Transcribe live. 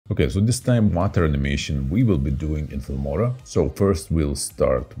Okay, so this time water animation we will be doing in Filmora. So first we'll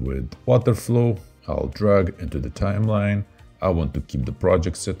start with water flow. I'll drag into the timeline. I want to keep the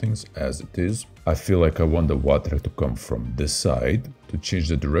project settings as it is. I feel like I want the water to come from this side. To change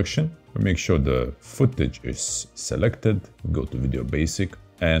the direction, we make sure the footage is selected. We go to video basic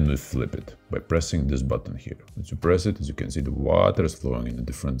and we flip it by pressing this button here. Once you press it, as you can see, the water is flowing in a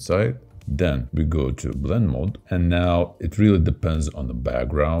different side. Then we go to blend mode, and now it really depends on the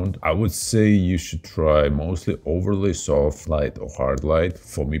background. I would say you should try mostly overlay, soft light or hard light.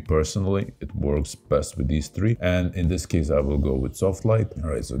 For me personally, it works best with these three, and in this case I will go with soft light. All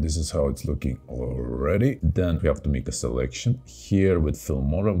right, so this is how it's looking already. Then we have to make a selection. Here with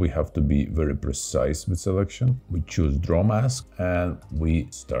Filmora we have to be very precise with selection. We choose draw mask and we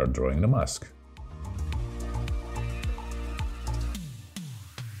start drawing the mask.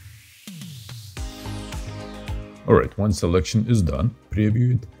 Alright, once selection is done,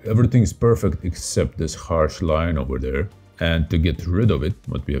 preview it. Everything is perfect except this harsh line over there. And to get rid of it,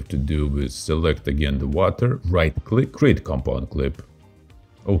 what we have to do is select again the water, right click, create compound clip.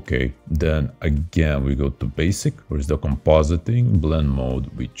 Okay, then again we go to basic, where's the compositing, blend mode,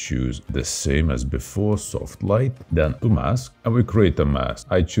 we choose the same as before, soft light, then to mask, and we create a mask.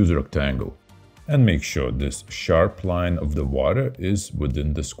 I choose rectangle. And make sure this sharp line of the water is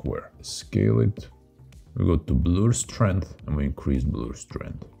within the square. Scale it. We go to blur strength and we increase blur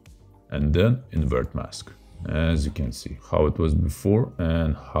strength. And then invert mask. As you can see how it was before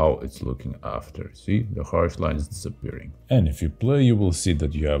and how it's looking after. See, the harsh line is disappearing. And if you play, you will see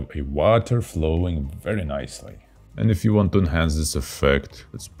that you have a water flowing very nicely. And if you want to enhance this effect,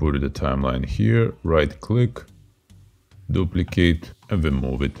 let's put the timeline here, right click, duplicate, and we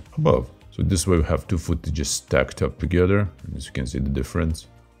move it above. So this way we have two footages stacked up together. And as you can see the difference.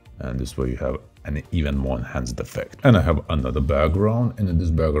 And this way you have an even more enhanced effect. And I have another background, and in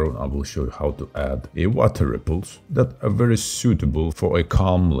this background I will show you how to add a water ripples that are very suitable for a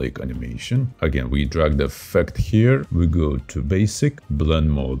calm lake animation. Again, we drag the effect here, we go to basic,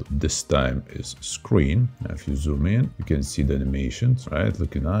 blend mode, this time is screen. Now if you zoom in, you can see the animations, right?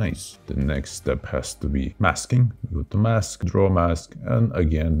 Looking nice. The next step has to be masking. We go to mask, draw mask, and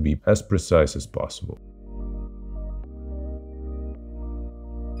again be as precise as possible.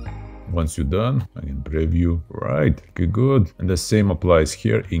 Once you're done, again preview, right, okay, good. And the same applies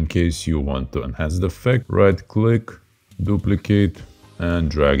here in case you want to enhance the effect. Right click, duplicate,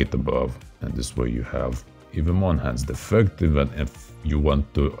 and drag it above. And this way you have even more enhanced effect. Even if you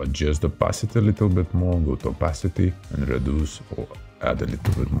want to adjust the opacity a little bit more, go to opacity and reduce or add a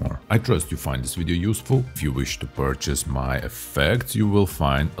little bit more. I trust you find this video useful. If you wish to purchase my effects, you will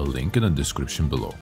find a link in the description below.